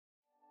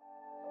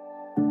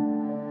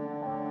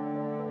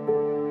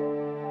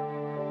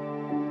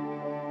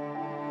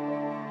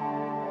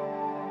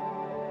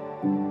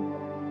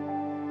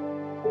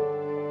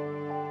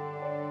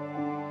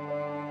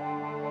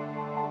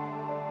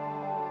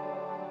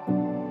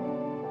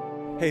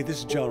Hey, this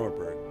is John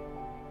Ortberg,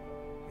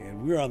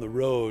 and we're on the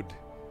road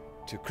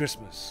to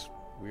Christmas.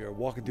 We are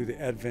walking through the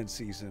Advent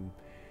season,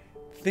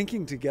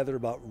 thinking together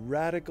about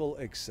radical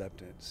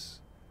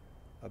acceptance,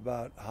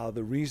 about how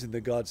the reason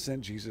that God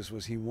sent Jesus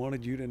was He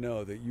wanted you to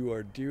know that you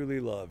are dearly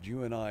loved.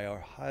 You and I are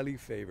highly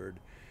favored.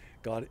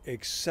 God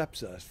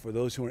accepts us. For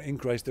those who are in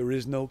Christ, there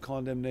is no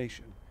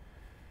condemnation.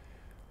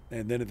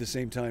 And then at the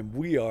same time,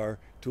 we are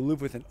to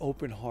live with an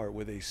open heart,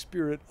 with a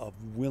spirit of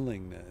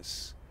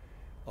willingness,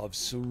 of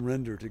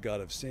surrender to God,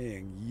 of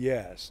saying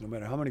yes. No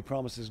matter how many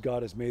promises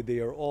God has made, they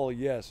are all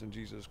yes in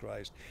Jesus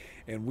Christ.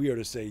 And we are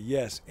to say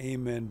yes,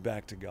 amen,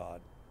 back to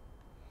God.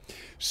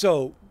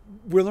 So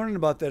we're learning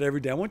about that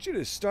every day. I want you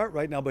to start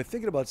right now by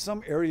thinking about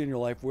some area in your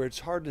life where it's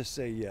hard to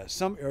say yes,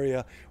 some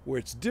area where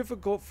it's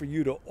difficult for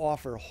you to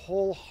offer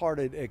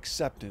wholehearted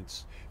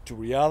acceptance to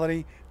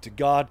reality, to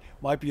God.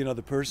 Might be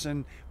another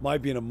person,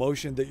 might be an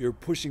emotion that you're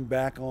pushing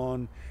back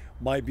on,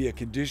 might be a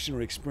condition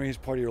or experience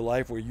part of your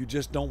life where you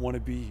just don't want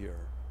to be here.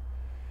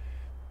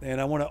 And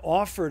I want to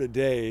offer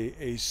today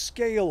a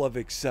scale of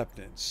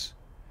acceptance.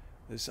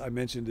 This, I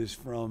mentioned, is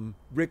from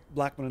Rick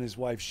Blackman and his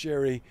wife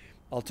Sherry.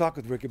 I'll talk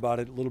with Rick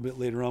about it a little bit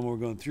later on when we're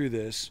going through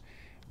this.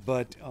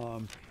 But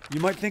you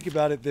might think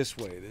about it this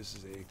way. This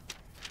is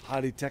a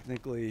highly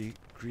technically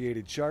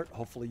created chart.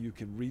 Hopefully you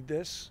can read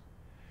this.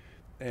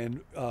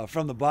 And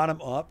from the bottom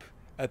up,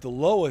 at the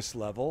lowest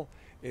level,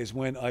 is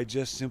when I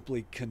just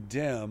simply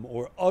condemn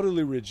or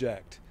utterly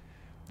reject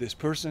this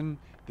person,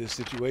 this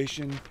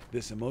situation,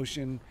 this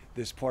emotion,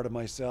 this part of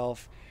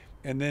myself.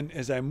 And then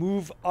as I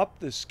move up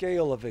the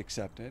scale of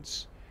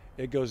acceptance,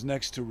 it goes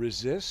next to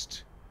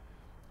resist.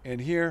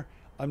 And here,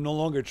 I'm no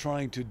longer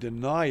trying to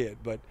deny it,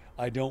 but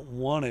I don't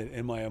want it,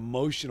 and my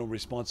emotional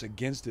response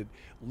against it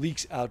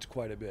leaks out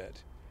quite a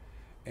bit.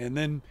 And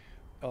then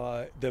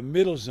the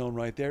middle zone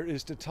right there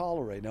is to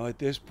tolerate. Now at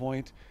this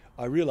point,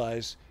 I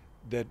realize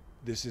that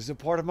this is a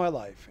part of my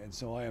life, and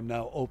so I am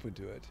now open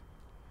to it.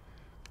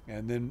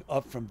 And then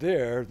up from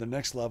there, the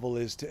next level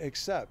is to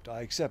accept.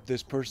 I accept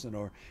this person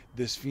or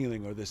this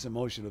feeling or this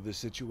emotion or this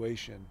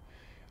situation.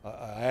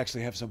 I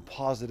actually have some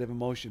positive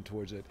emotion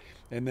towards it.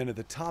 And then at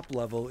the top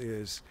level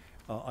is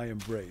I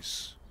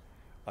embrace.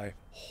 I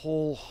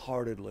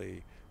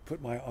wholeheartedly put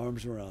my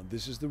arms around.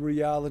 This is the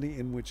reality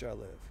in which I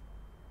live.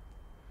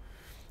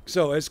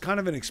 So as kind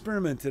of an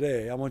experiment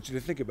today, I want you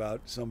to think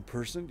about some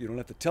person. You don't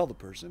have to tell the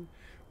person,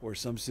 or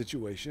some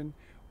situation,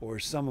 or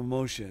some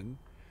emotion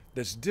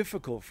that's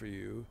difficult for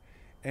you,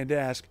 and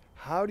ask,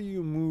 how do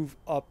you move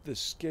up the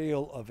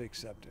scale of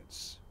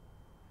acceptance?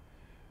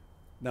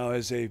 Now,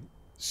 as a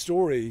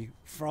story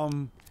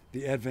from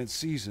the Advent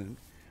season,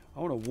 I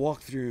want to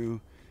walk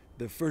through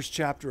the first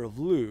chapter of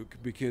Luke,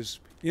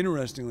 because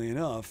interestingly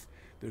enough,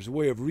 there's a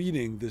way of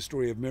reading the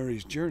story of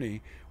Mary's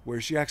journey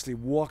where she actually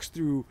walks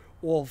through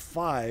all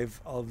 5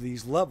 of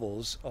these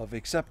levels of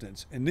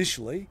acceptance.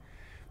 Initially,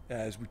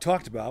 as we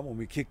talked about when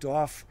we kicked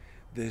off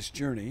this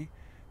journey,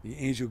 the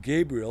angel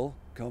Gabriel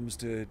comes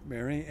to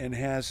Mary and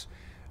has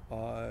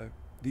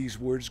these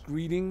words,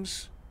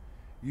 "Greetings,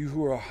 you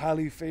who are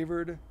highly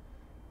favored,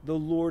 the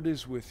Lord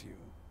is with you."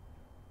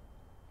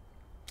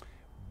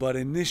 But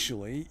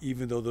initially,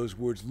 even though those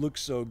words look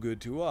so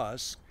good to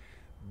us,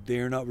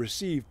 they're not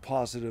received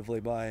positively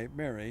by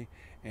Mary,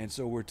 and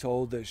so we're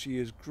told that she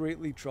is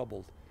greatly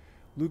troubled.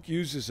 Luke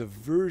uses a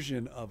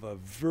version of a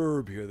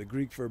verb here, the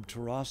Greek verb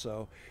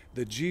tarasso,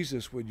 that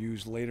Jesus would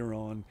use later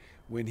on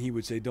when he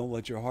would say, "Don't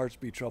let your hearts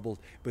be troubled,"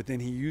 but then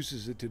he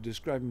uses it to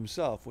describe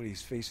himself when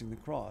he's facing the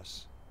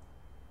cross.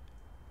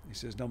 He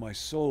says, "Now my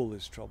soul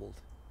is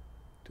troubled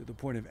to the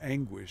point of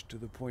anguish, to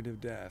the point of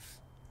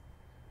death."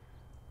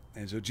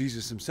 And so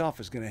Jesus himself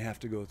is going to have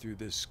to go through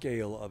this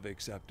scale of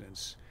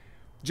acceptance,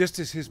 just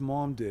as his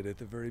mom did at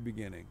the very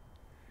beginning.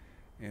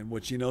 And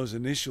what she knows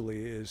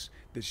initially is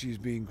that she's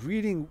being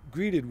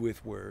greeted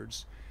with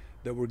words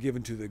that were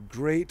given to the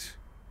great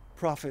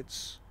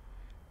prophets,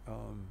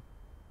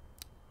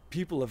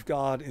 people of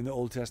God in the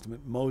Old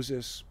Testament,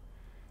 Moses,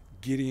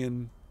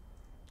 Gideon,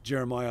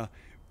 Jeremiah.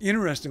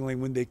 Interestingly,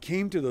 when they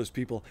came to those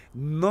people,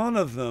 none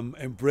of them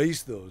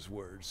embraced those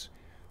words.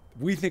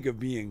 We think of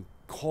being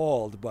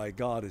called by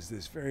God as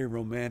this very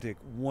romantic,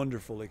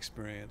 wonderful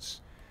experience.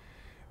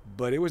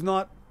 But it was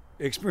not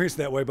experienced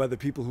that way by the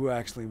people who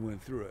actually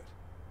went through it.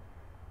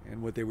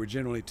 And what they were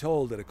generally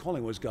told that a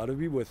calling was God would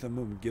be with them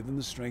and would give them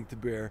the strength to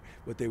bear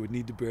what they would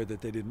need to bear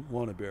that they didn't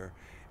want to bear.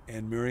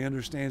 And Mary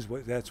understands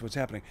that's what's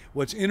happening.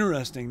 What's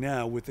interesting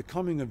now with the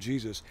coming of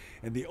Jesus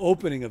and the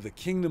opening of the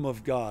kingdom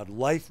of God,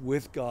 life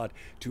with God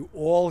to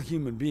all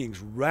human beings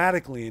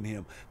radically in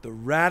him, the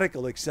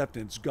radical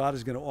acceptance God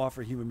is going to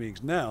offer human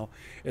beings. Now,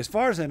 as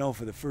far as I know,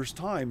 for the first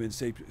time in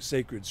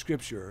sacred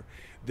scripture,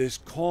 this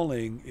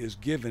calling is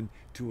given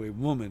to a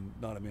woman,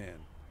 not a man,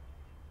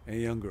 a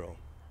young girl.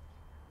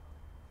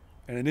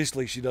 And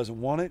initially she doesn't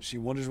want it. She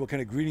wonders what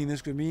kind of greeting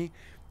this could be.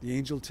 The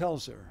angel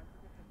tells her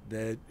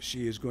that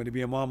she is going to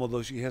be a mom,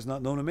 although she has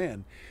not known a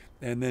man.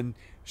 And then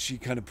she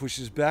kind of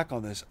pushes back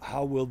on this.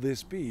 How will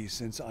this be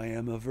since I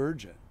am a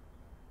virgin?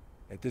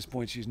 At this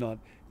point, she's not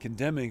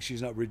condemning,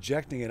 she's not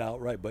rejecting it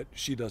outright, but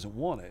she doesn't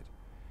want it.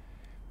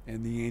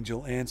 And the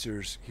angel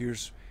answers,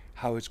 here's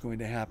how it's going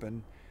to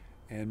happen.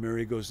 And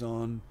Mary goes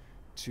on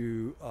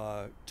to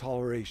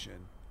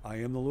toleration. I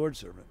am the Lord's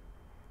servant.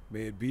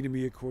 May it be to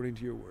me according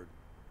to your word.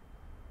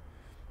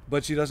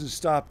 But she doesn't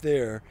stop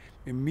there.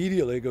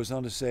 Immediately it goes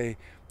on to say,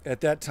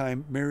 at that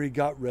time, Mary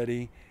got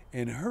ready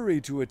and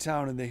hurried to a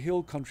town in the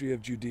hill country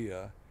of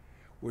Judea,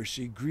 where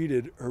she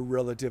greeted her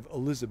relative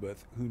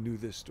Elizabeth, who knew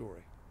this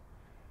story.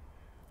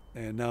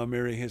 And now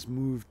Mary has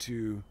moved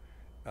to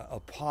a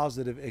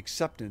positive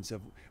acceptance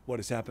of what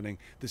is happening.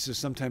 This is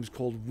sometimes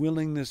called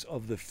willingness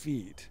of the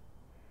feet,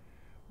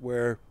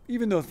 where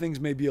even though things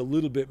may be a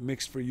little bit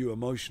mixed for you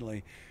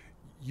emotionally,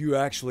 you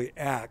actually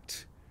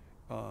act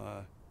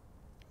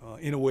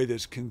in a way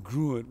that's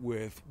congruent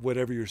with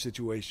whatever your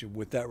situation,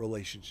 with that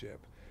relationship,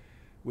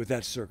 with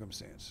that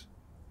circumstance.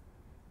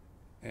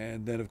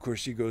 And then, of course,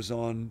 she goes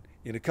on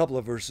in a couple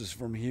of verses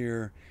from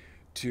here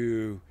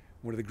to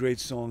one of the great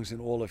songs in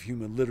all of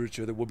human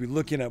literature that we'll be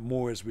looking at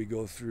more as we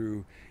go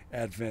through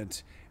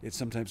Advent. It's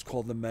sometimes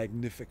called the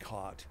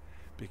Magnificat,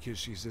 because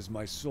she says,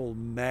 my soul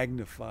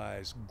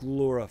magnifies,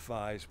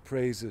 glorifies,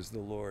 praises the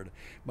Lord.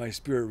 My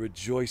spirit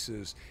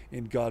rejoices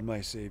in God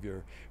my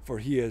Savior, for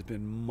he has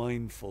been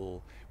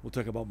mindful. We'll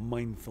talk about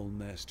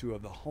mindfulness too,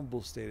 of the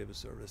humble state of his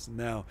service.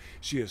 Now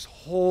she is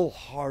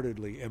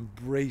wholeheartedly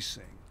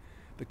embracing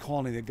the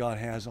calling that God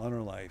has on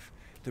her life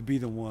to be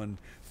the one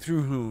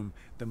through whom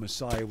the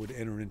Messiah would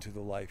enter into the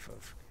life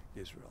of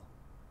Israel.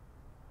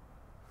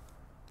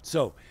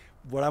 So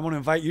what I want to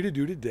invite you to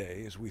do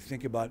today as we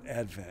think about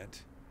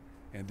Advent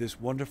and this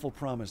wonderful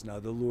promise now,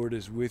 the Lord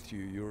is with you,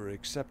 you're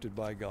accepted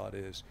by God,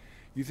 is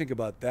you think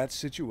about that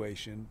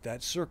situation,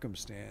 that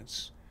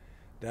circumstance,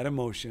 that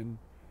emotion,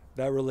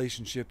 that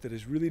relationship that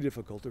is really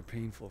difficult or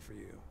painful for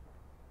you.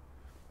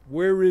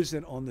 Where is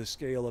it on the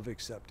scale of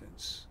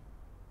acceptance?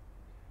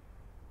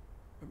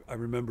 I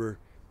remember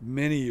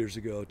many years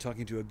ago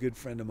talking to a good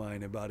friend of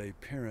mine about a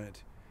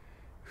parent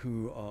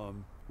who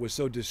was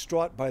so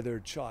distraught by their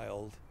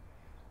child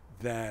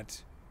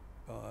that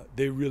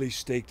they really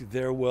staked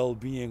their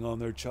well-being on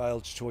their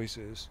child's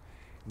choices.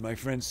 And my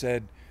friend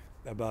said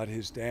about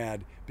his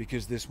dad,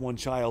 because this one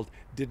child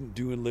didn't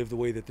do and live the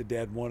way that the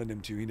dad wanted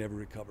him to, he never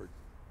recovered.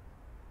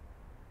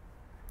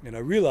 And I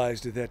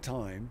realized at that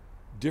time,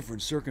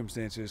 different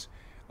circumstances,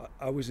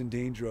 I was in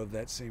danger of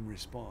that same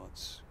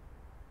response.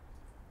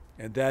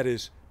 And that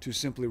is to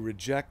simply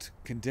reject,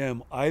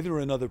 condemn either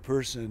another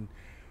person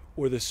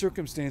or the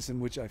circumstance in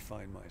which I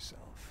find myself.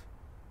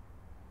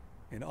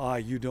 And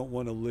you don't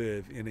want to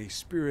live in a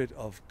spirit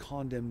of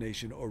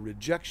condemnation or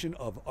rejection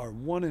of our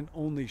one and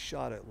only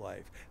shot at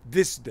life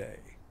this day.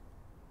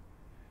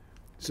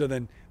 So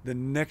then the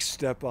next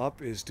step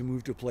up is to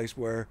move to a place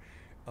where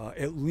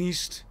at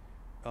least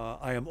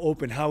I am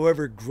open,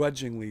 however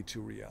grudgingly,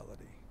 to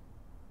reality,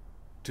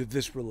 to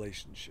this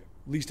relationship.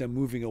 At least I'm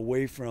moving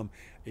away from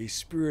a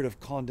spirit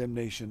of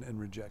condemnation and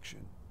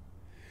rejection.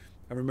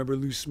 I remember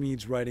Lou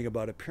Smedes writing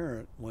about a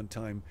parent one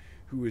time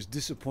who was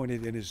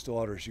disappointed in his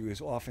daughter. She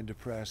was often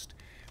depressed.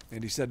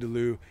 And he said to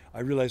Lou, I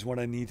realize what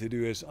I need to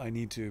do is I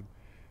need to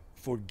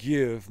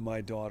forgive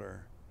my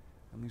daughter.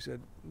 And he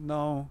said,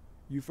 no,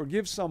 you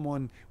forgive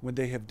someone when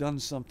they have done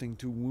something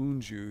to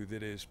wound you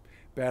that is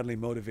badly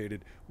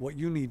motivated. What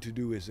you need to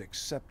do is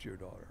accept your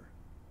daughter.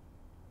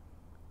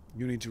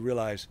 You need to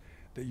realize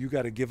that you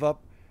got to give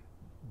up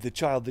the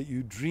child that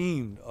you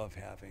dreamed of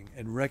having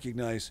and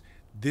recognize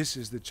this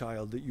is the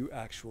child that you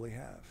actually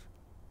have.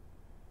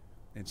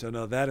 And so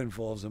now that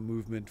involves a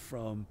movement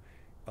from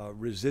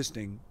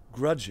resisting,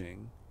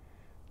 grudging,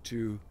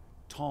 to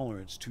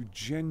tolerance, to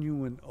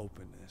genuine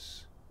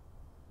openness,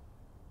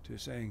 to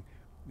saying,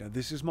 now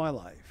this is my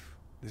life.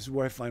 This is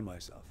where I find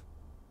myself.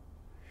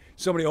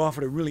 Somebody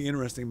offered a really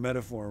interesting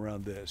metaphor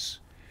around this.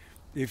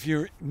 If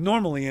you're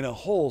normally in a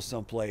hole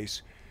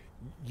someplace,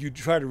 you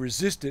try to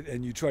resist it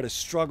and you try to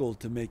struggle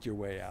to make your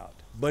way out.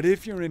 But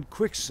if you're in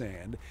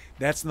quicksand,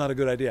 that's not a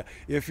good idea.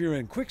 If you're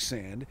in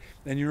quicksand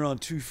and you're on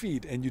 2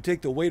 feet and you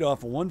take the weight off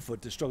of one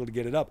foot to struggle to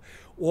get it up,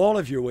 all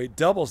of your weight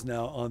doubles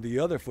now on the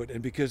other foot,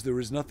 and because there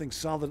is nothing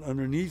solid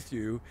underneath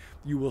you,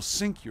 you will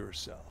sink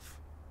yourself.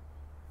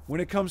 When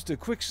it comes to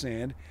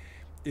quicksand,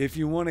 if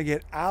you want to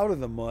get out of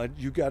the mud,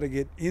 you got to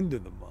get into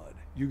the mud.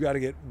 You got to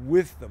get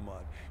with the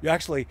mud. You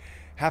actually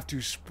have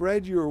to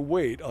spread your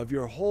weight of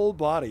your whole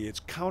body. It's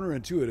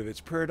counterintuitive.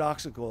 It's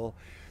paradoxical,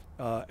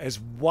 as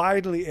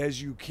widely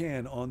as you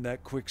can on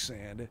that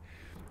quicksand,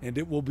 and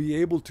it will be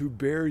able to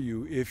bear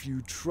you if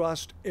you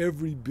trust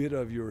every bit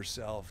of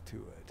yourself to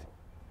it.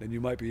 Then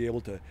you might be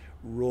able to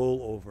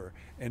roll over.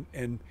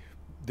 And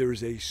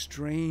there's a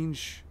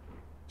strange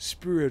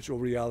spiritual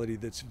reality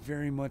that's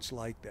very much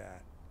like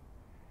that.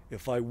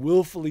 If I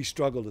willfully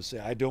struggle to say,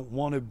 I don't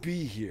want to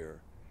be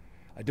here,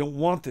 I don't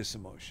want this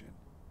emotion,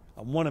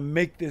 I want to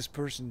make this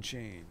person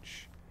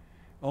change,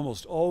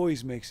 almost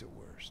always makes it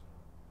worse.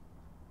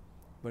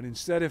 But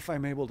instead, if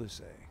I'm able to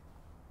say,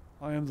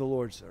 I am the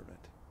Lord's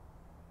servant,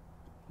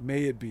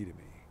 may it be to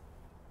me,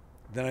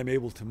 then I'm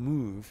able to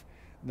move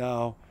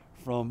now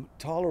from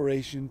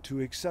toleration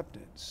to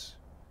acceptance,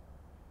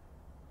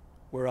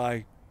 where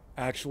I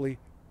actually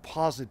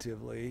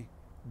positively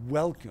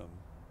welcome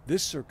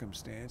this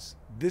circumstance,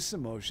 this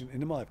emotion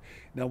into my life.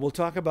 Now, we'll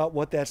talk about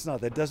what that's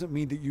not. That doesn't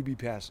mean that you be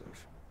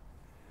passive.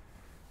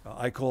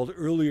 I called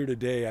earlier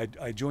today.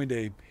 I joined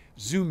a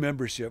Zoom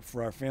membership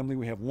for our family.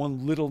 We have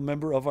one little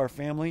member of our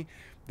family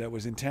that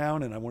was in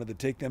town, and I wanted to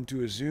take them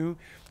to a zoo,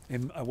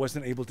 and I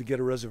wasn't able to get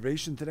a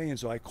reservation today, and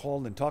so I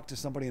called and talked to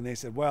somebody, and they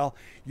said, well,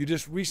 you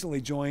just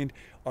recently joined.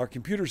 Our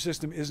computer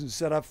system isn't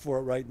set up for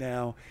it right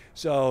now,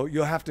 so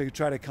you'll have to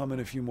try to come in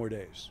a few more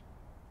days.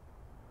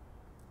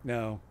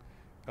 Now,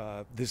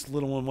 this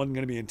little one wasn't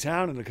going to be in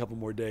town in a couple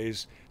more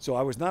days, so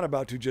I was not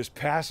about to just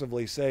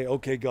passively say,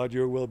 okay, God,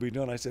 your will be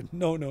done. I said,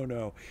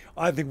 no,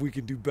 I think we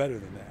can do better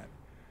than that.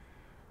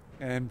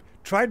 And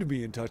tried to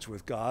be in touch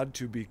with God,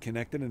 to be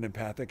connected and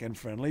empathic and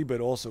friendly,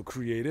 but also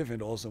creative and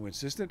also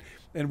insistent,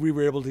 and we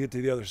were able to get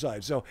to the other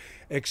side. So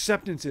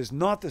acceptance is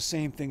not the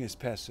same thing as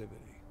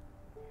passivity.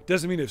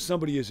 Doesn't mean if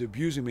somebody is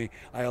abusing me,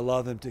 I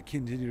allow them to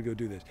continue to go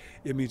do this.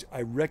 It means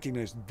I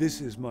recognize this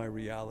is my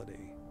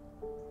reality.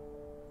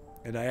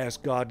 And I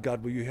ask God,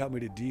 will you help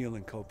me to deal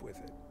and cope with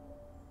it?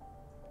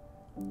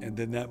 And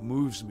then that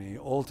moves me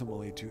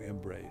ultimately to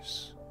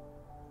embrace.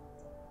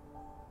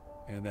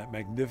 And that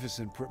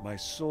magnificent, my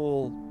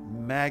soul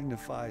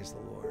magnifies the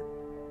Lord.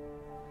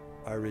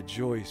 I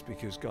rejoice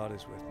because God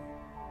is with me.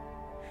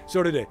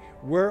 So today,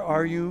 where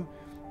are you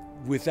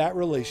with that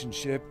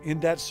relationship, in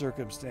that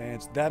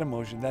circumstance, that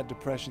emotion, that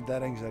depression,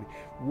 that anxiety?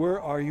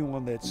 Where are you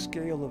on that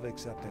scale of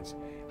acceptance?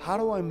 How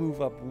do I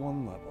move up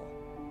one level?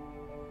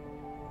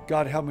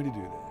 God, help me to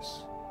do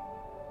this.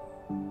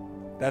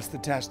 That's the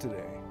task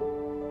today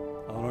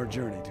on our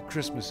journey to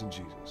Christmas in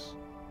Jesus.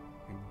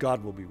 And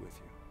God will be with you.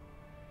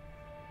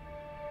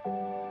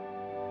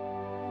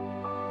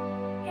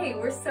 Hey,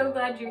 we're so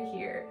glad you're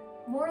here.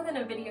 More than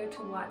a video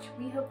to watch,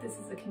 we hope this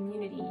is a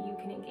community you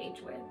can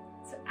engage with.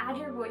 So add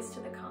your voice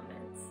to the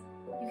comments.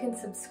 You can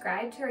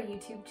subscribe to our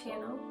YouTube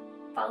channel,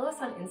 follow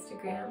us on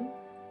Instagram,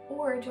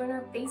 or join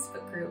our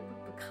Facebook group,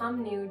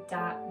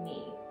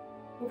 becomenew.me.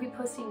 We'll be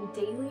posting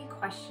daily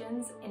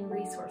questions and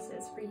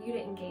resources for you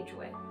to engage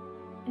with.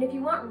 And if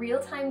you want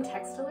real-time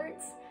text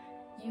alerts,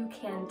 you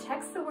can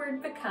text the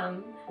word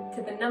BECOME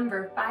to the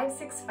number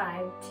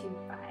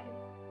 56525.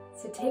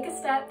 So take a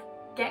step,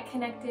 get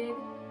connected,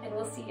 and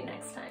we'll see you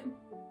next time.